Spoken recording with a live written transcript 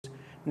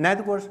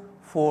networks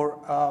for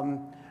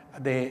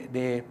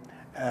the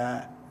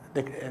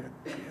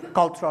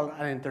cultural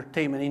and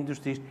entertainment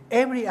industries.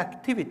 Every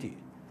activity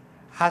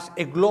has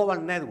a global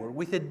network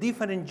with a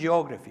different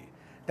geography.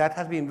 That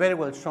has been very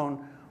well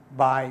shown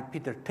by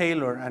Peter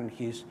Taylor and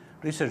his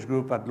research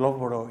group at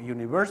Loughborough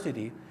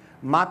University,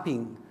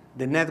 mapping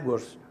the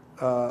networks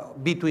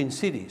between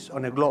cities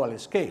on a global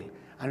scale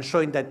and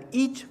showing that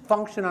each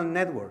functional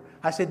network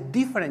has a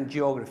different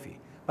geography,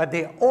 but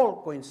they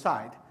all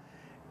coincide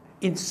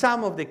in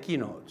some of the key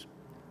nodes,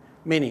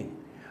 meaning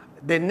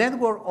the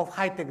network of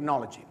high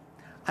technology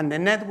and the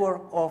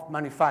network of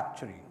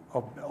manufacturing,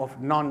 of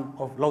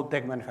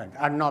low-tech manufacturing,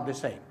 are not the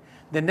same.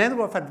 The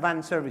network of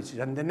advanced services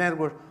and the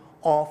network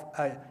of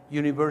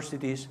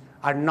universities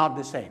are not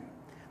the same.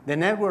 The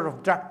network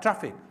of drug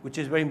traffic, which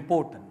is very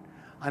important,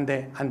 and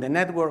the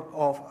network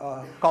of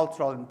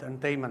cultural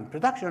entertainment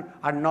production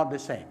are not the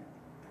same.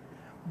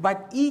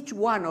 But each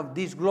one of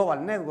these global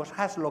networks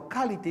has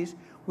localities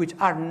which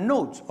are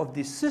nodes of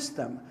this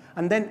system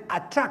and then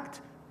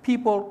attract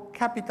people,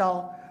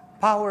 capital,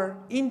 power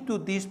into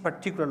these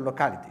particular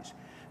localities.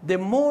 The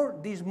more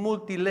these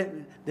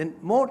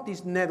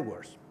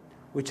networks,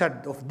 which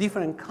are of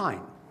different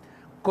kind,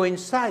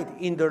 coincide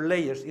in their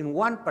layers in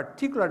one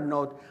particular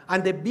node,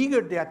 and the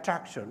bigger the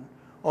attraction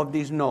of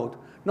this node,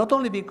 not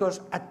only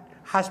because it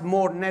has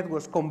more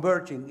networks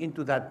converging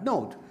into that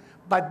node,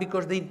 but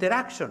because the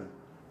interaction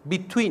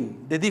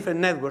between the different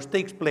networks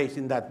takes place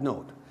in that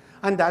node.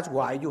 And that's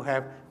why you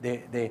have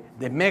the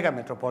mega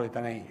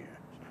metropolitan areas,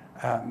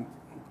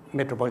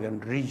 metropolitan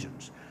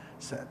regions.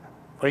 So,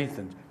 for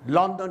instance,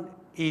 London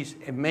is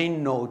a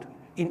main node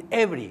in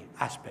every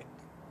aspect,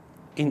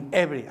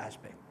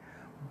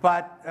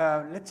 But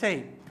let's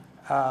say,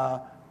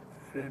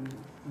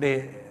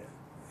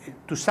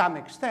 to some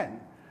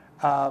extent,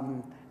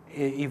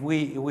 if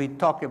we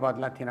talk about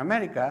Latin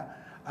America,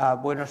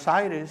 Buenos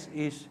Aires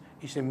is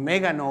a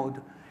mega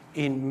node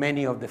in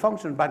many of the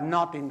functions, but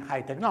not in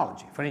high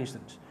technology, for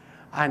instance,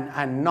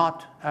 and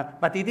not,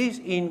 but it is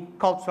in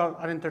cultural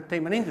and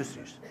entertainment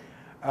industries.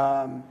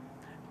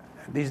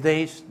 These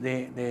days,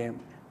 the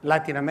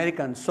Latin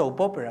American soap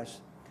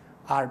operas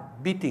are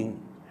beating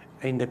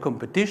in the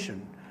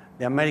competition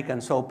the American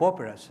soap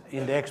operas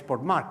in the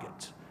export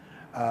markets,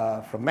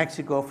 from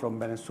Mexico, from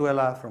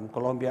Venezuela, from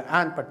Colombia,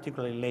 and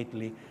particularly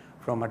lately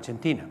from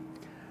Argentina.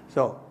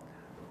 So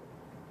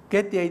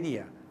get the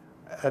idea.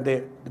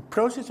 The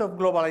process of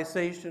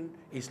globalization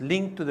is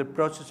linked to the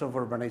process of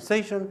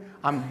urbanization,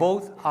 and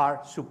both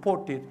are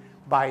supported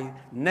by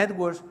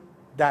networks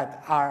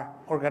that are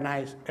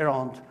organized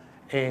around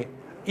an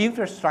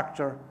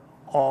infrastructure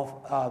of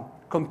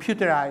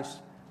computerized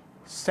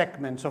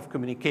segments of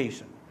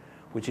communication,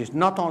 which is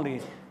not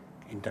only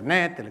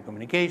internet,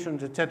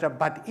 telecommunications, etc.,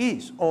 but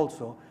is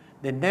also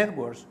the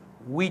networks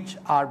which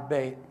are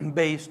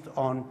based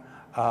on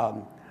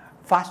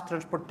fast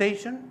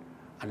transportation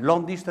and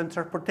long-distance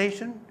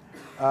transportation.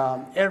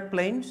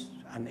 Airplanes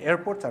and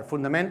airports are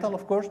fundamental,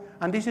 of course,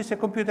 and this is a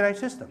computerized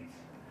system.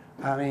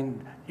 I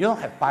mean, you don't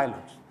have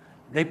pilots.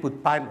 They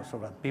put pilots so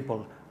that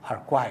people are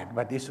quiet,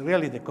 but it's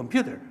really the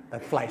computer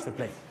that flies the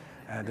plane.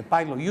 The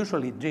pilot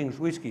usually drinks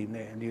whiskey in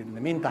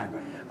the meantime,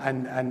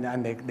 and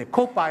the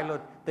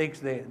co-pilot takes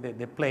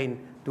the plane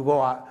to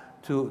go out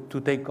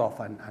to take off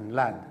and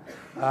land.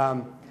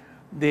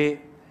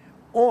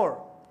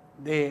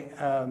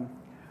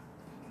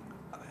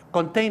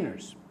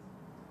 Containers.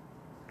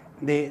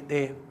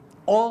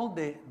 All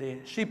the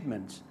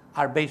shipments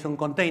are based on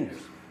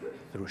containers,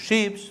 through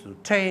ships, through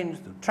trains,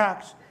 through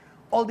trucks.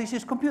 All this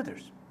is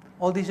computers.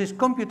 All this is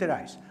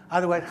computerized.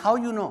 Otherwise, how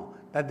you know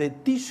that the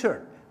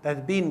T-shirt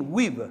that's being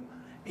weaved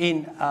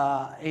in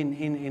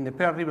the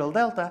Pearl River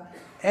Delta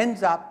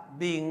ends up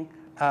being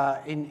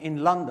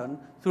in London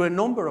through a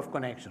number of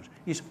connections?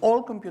 It's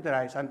all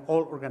computerized and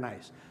all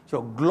organized.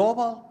 So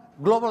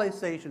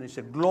globalization is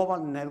a global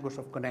network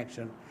of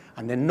connection,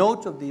 and the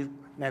nodes of these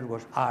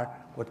networks are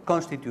what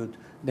constitute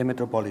the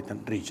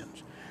metropolitan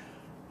regions.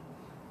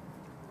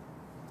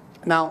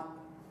 Now,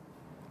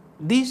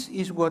 this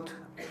is what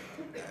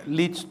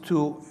leads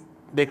to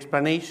the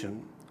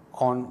explanation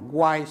on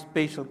why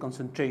spatial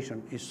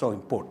concentration is so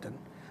important,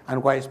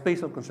 and why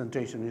spatial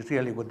concentration is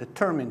really what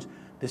determines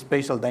the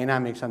spatial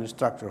dynamics and the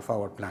structure of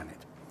our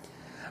planet.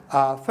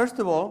 First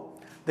of all,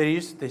 there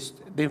is the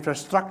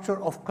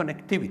infrastructure of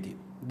connectivity,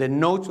 the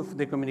nodes of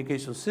the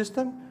communication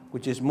system,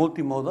 which is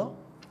multimodal.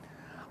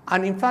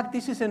 And in fact,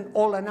 this is an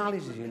old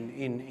analysis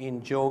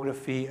in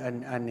geography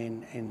and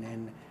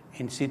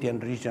in city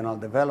and regional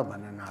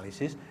development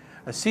analysis.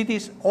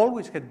 Cities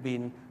always had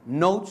been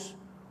nodes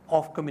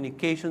of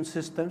communication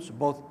systems,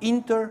 both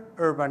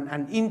inter-urban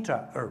and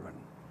intra-urban.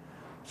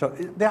 So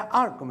there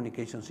are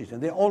communication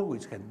systems. They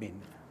always had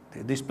been.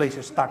 These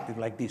places started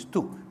like this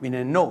too, being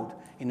a node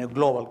in a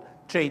global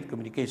trade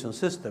communication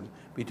system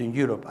between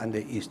Europe and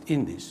the East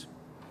Indies.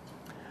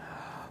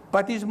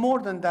 But it's more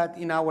than that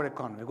in our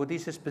economy. What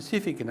is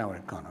specific in our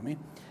economy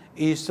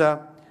is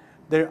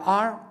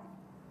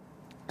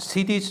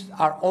cities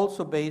are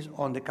also based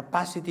on the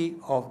capacity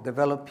of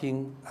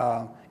developing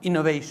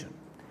innovation.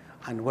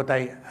 and what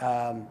I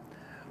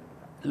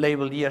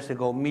labeled years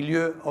ago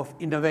milieu of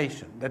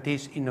innovation. That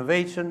is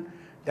innovation,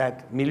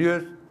 that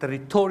milieu,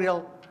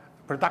 territorial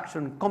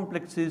production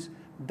complexes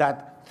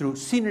that through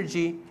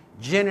synergy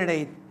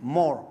generate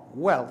more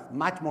wealth,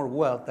 much more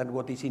wealth than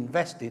what is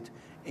invested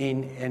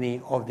in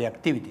any of the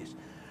activities.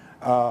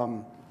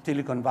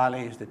 Silicon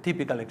Valley is the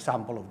typical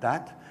example of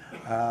that.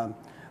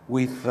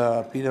 With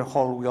Peter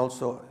Hall, we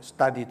also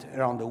studied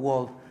around the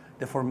world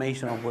the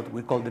formation of what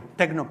we call the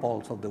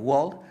technopoles of the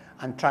world,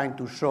 and trying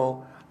to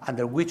show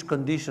under which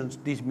conditions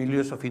these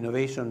milieus of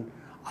innovation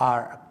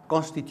are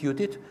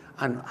constituted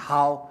and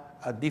how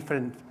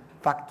different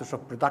factors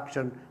of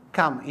production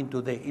come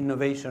into the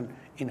innovation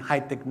in high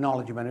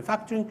technology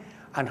manufacturing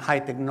and high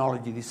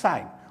technology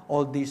design.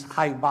 All these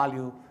high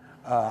value,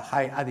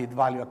 high added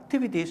value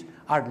activities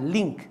are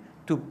linked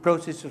to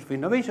processes of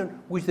innovation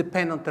which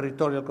depend on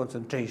territorial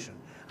concentration.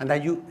 And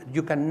that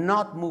you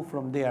cannot move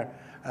from there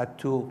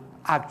to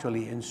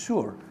actually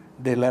ensure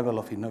the level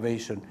of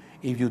innovation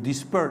if you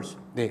disperse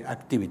the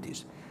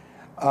activities.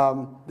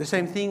 The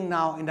same thing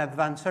now in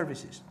advanced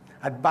services.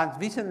 Advanced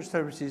business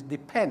services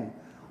depend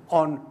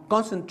on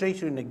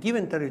concentration in a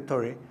given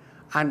territory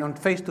and on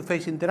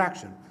face-to-face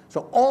interaction.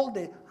 So all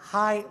the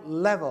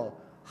high-level,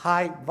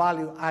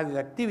 high-value added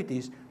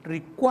activities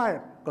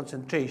require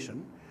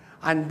concentration,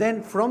 and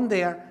then from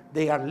there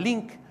they are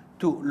linked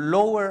to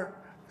lower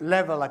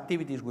level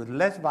activities with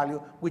less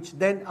value, which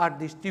then are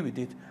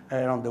distributed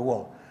around the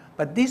world.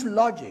 But this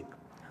logic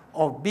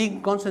of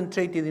being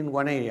concentrated in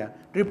one area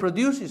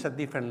reproduces at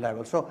different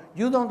levels. So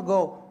you don't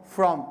go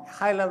from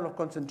high level of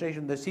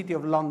concentration in the city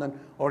of London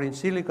or in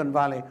Silicon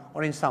Valley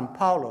or in Sao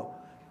Paulo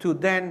to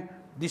then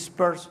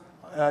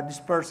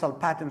dispersal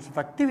patterns of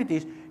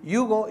activities.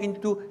 You go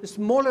into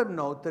smaller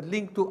nodes that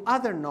link to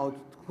other nodes,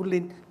 who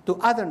link to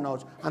other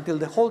nodes until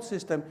the whole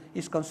system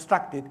is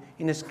constructed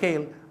in a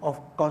scale of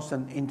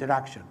constant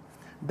interaction.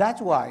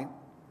 That's why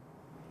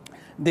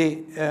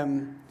the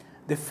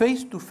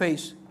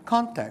face-to-face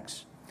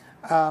contacts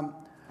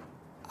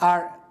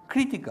are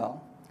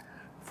critical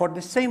for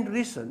the same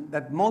reason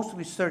that most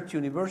research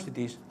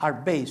universities are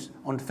based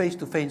on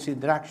face-to-face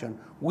interaction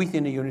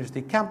within a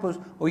university campus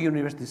or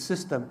university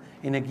system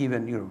in a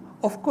given room.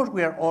 Of course,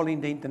 we are all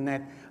in the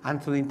internet,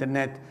 and through the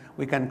internet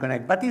we can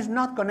connect, but it's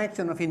not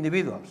connection of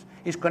individuals.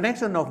 It's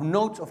connection of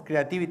nodes of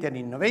creativity and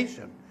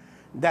innovation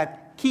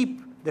that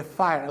keep the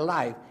fire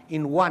alive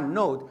in one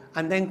node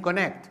and then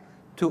connect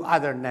to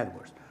other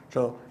networks.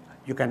 So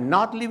you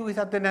cannot live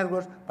without the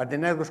networks, but the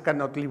networks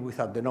cannot live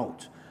without the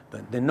nodes.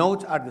 The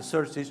nodes are the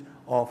sources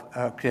of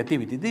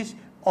creativity.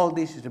 All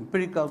this is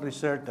empirical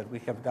research that we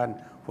have done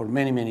for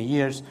many, many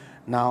years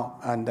now,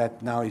 and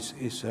that now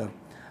is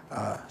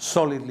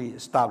solidly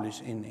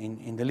established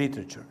in the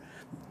literature.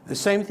 The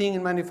same thing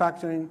in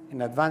manufacturing,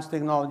 in advanced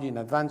technology, in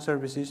advanced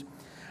services,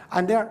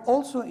 and they are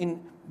also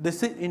in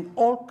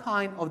all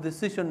kinds of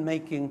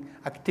decision-making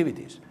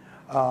activities.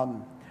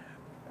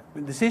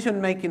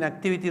 Decision-making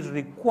activities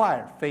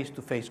require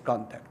face-to-face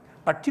contact,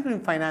 particularly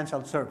in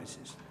financial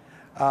services.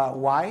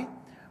 Why?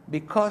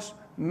 Because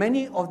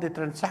many of the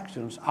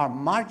transactions are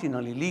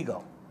marginally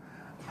legal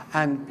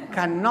and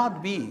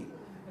cannot be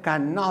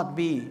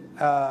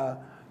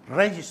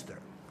registered.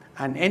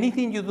 And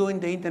anything you do in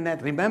the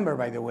internet, remember,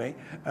 by the way,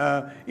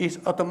 is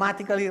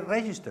automatically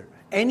registered.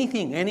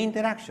 Anything, any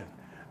interaction.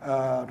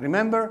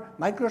 Remember,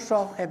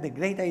 Microsoft had the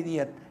great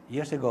idea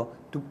years ago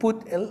to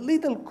put a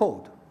little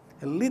code,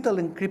 a little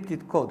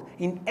encrypted code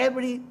in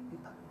every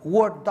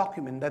Word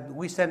document that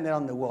we send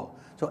around the world.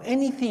 So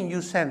anything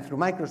you send through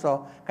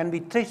Microsoft can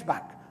be traced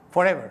back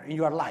forever in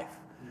your life.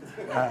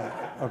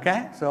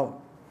 Okay?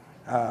 So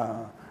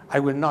I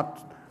will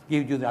not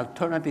give you the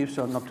alternative,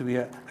 so not to be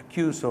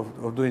accused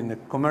of doing a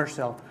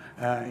commercial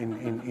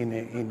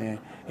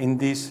in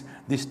this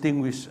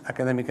distinguished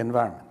academic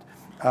environment.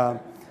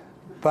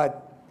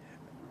 But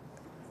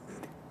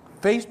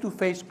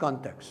face-to-face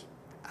contacts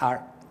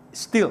are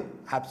still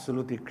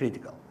absolutely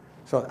critical.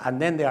 So, and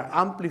then they are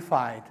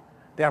amplified.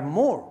 They are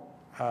more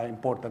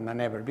important than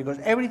ever, because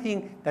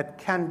everything that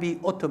can be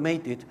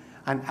automated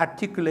and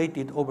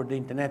articulated over the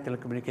internet,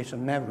 telecommunication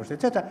networks,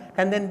 etc.,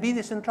 can then be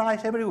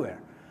decentralized everywhere,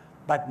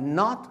 but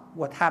not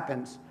what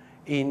happens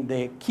in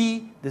the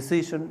key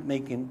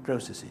decision-making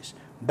processes.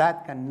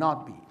 That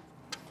cannot be.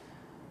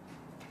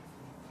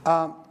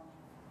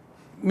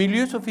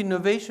 Milieus of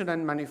innovation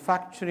and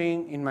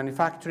manufacturing, in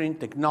manufacturing,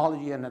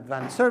 technology, and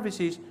advanced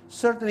services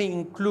certainly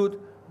include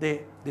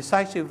the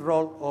decisive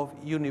role of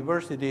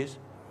universities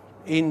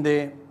in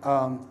the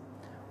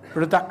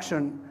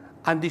production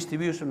and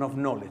distribution of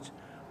knowledge,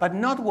 but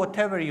not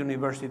whatever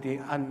university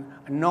and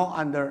not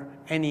under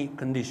any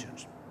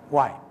conditions.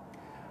 Why?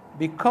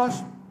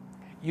 Because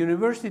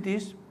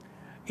universities,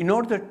 in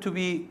order to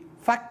be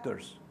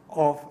factors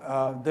of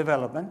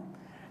development,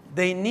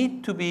 they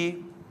need to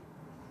be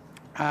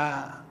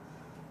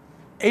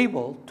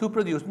able to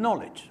produce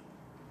knowledge.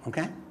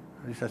 Okay?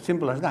 It's as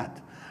simple as that.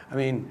 I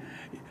mean,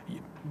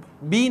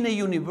 being a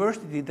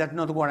university does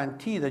not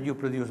guarantee that you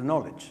produce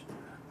knowledge.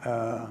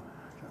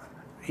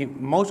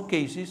 in most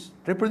cases,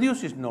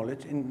 reproduces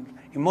knowledge. In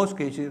most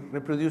cases,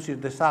 reproduces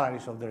the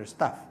salaries of their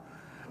staff.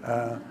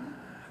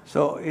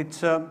 So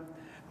it's,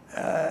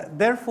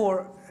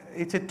 therefore,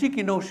 it's a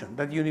tricky notion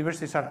that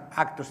universities are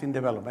actors in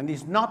development.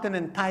 It's not an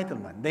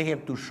entitlement. They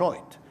have to show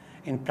it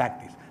in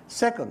practice.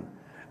 Second,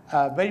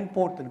 very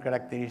important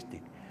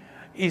characteristic,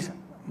 is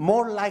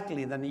more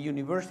likely than a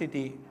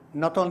university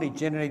not only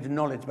generates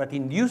knowledge but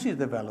induces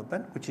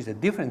development, which is a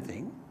different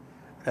thing,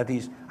 that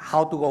is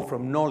how to go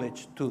from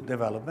knowledge to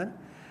development,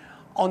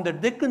 under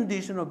the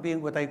condition of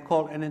being what I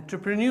call an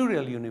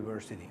entrepreneurial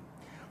university,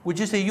 which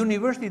is a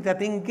university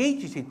that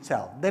engages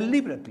itself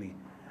deliberately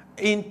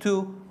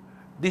into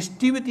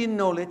distributing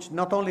knowledge,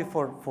 not only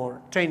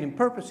for training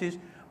purposes,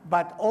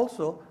 but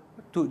also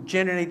to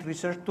generate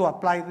research, to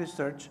apply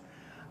research,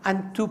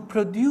 and to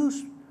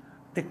produce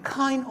the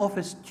kind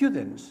of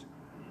students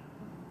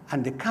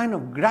and the kind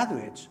of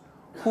graduates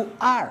who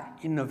are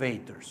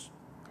innovators.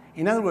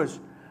 In other words,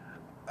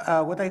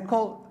 what I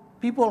call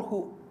people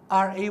who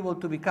are able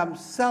to become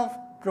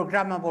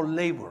self-programmable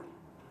labor,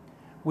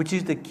 which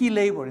is the key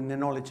labor in the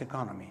knowledge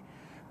economy.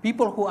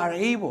 People who are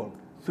able,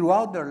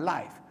 throughout their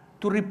life,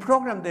 to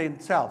reprogram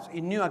themselves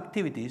in new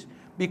activities,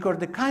 because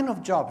the kind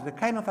of jobs, the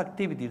kind of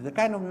activities, the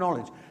kind of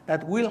knowledge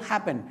that will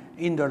happen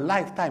in their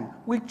lifetime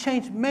will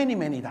change many,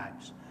 many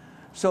times.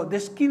 So the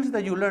skills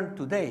that you learn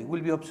today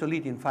will be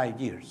obsolete in 5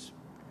 years.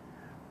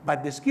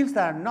 But the skills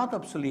that are not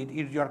obsolete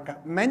is your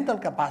mental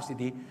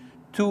capacity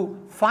to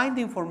find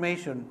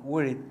information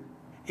where it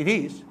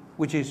is,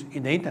 which is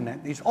in the internet.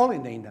 It's all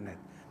in the internet.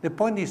 The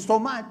point is so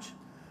much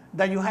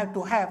that you have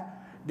to have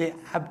the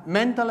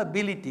mental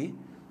ability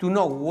to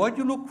know what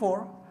you look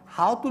for,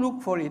 how to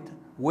look for it,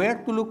 where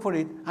to look for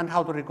it, and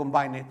how to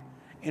recombine it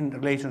in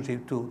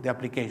relationship to the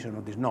application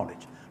of this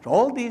knowledge. So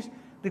all this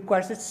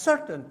requires a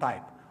certain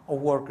type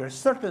of workers,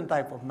 certain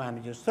type of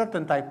managers,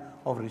 certain type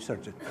of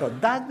researchers. So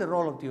that's the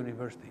role of the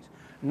universities,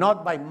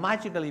 not by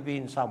magically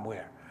being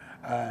somewhere.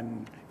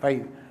 And if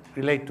I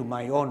relate to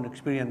my own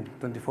experience,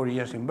 24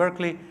 years in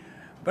Berkeley,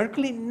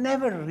 Berkeley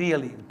never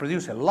really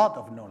produced a lot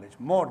of knowledge,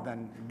 more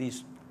than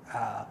this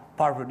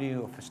poverty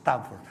of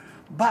Stanford.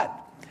 But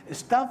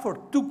Stanford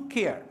took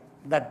care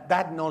that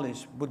that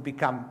knowledge would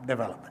become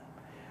development.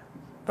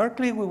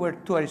 Berkeley, we were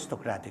too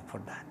aristocratic for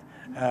that.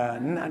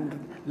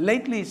 And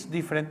lately it's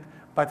different,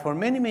 but for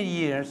many, many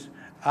years,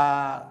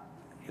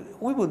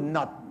 we would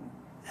not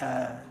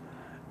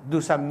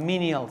do some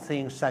menial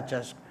things such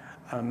as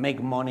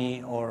make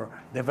money or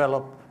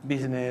develop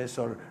business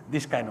or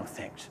this kind of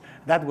things.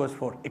 That was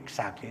for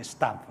exactly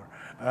Stanford.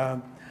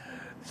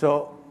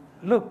 So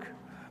look,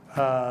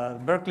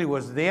 Berkeley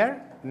was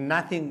there.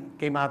 Nothing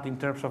came out in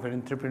terms of an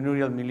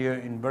entrepreneurial milieu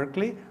in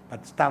Berkeley,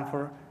 but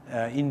Stanford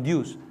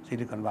induced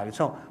Silicon Valley.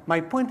 So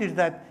my point is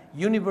that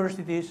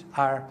universities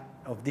are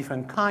of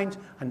different kinds,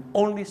 and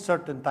only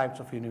certain types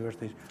of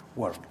universities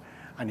work.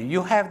 And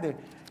you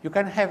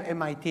can have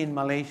MIT in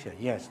Malaysia,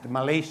 yes, the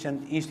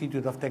Malaysian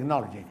Institute of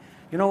Technology.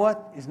 You know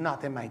what? It's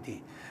not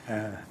MIT.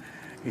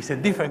 It's a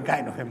different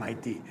kind of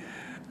MIT.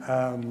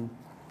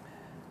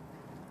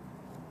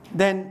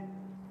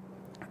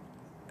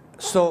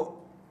 So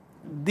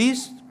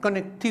this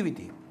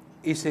connectivity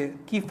is a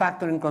key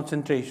factor in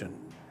concentration.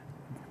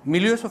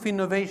 Milieus of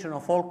innovation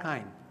of all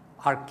kinds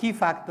are key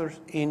factors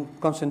in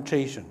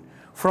concentration.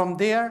 From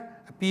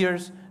there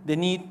appears the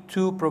need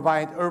to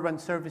provide urban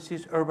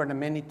services, urban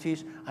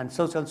amenities, and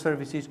social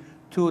services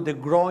to the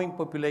growing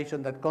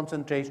population that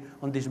concentrates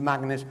on these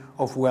magnets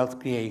of wealth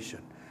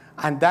creation.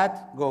 And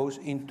that goes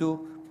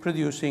into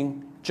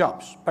producing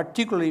jobs,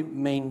 particularly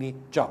mainly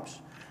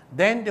jobs.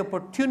 Then the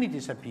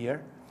opportunities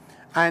appear,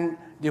 and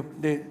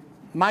the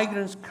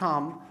migrants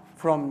come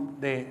from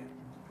the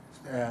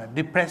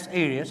depressed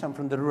areas and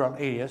from the rural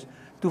areas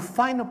to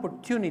find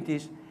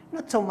opportunities,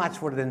 not so much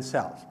for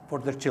themselves, for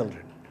their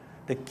children.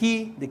 The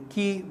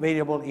key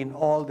variable in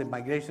all the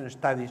migration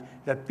studies is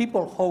that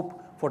people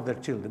hope for their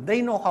children.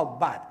 They know how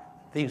bad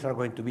things are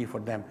going to be for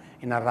them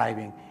in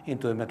arriving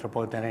into the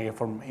metropolitan area,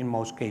 in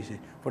most cases,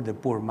 for the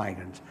poor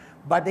migrants.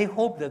 But they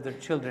hope that their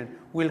children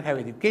will have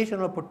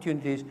educational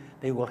opportunities,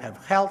 they will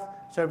have health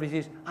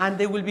services, and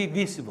they will be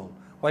visible.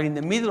 While in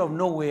the middle of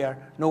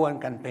nowhere, no one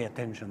can pay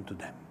attention to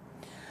them.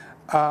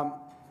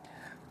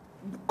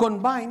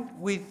 Combined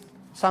with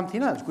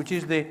something else, which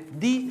is the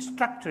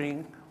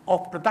destructuring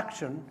of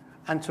production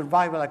and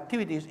survival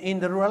activities in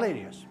the rural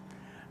areas.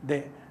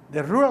 The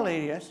rural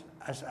areas,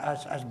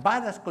 as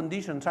bad as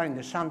conditions are in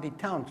the shanty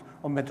towns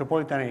of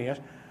metropolitan areas,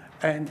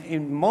 and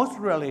in most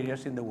rural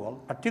areas in the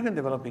world, particularly in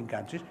developing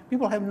countries,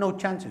 people have no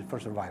chances for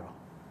survival,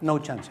 no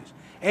chances.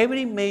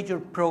 Every major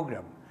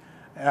program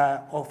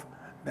of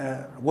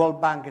the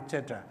World Bank,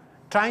 etc.,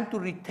 trying to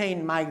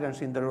retain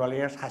migrants in the rural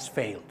areas has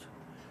failed.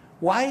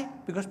 Why?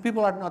 Because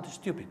people are not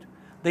stupid.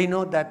 They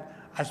know that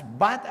as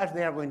bad as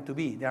they are going to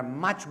be, they are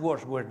much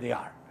worse where they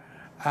are.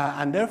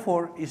 And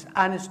therefore, it's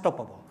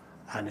unstoppable.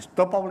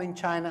 Unstoppable in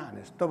China,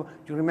 unstoppable.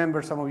 You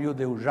remember, some of you,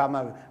 the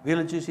Ujamaa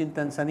villages in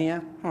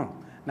Tanzania?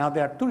 Now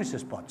they are tourist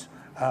spots,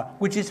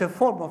 which is a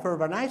form of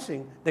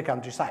urbanizing the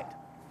countryside.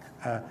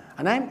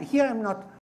 And I'm not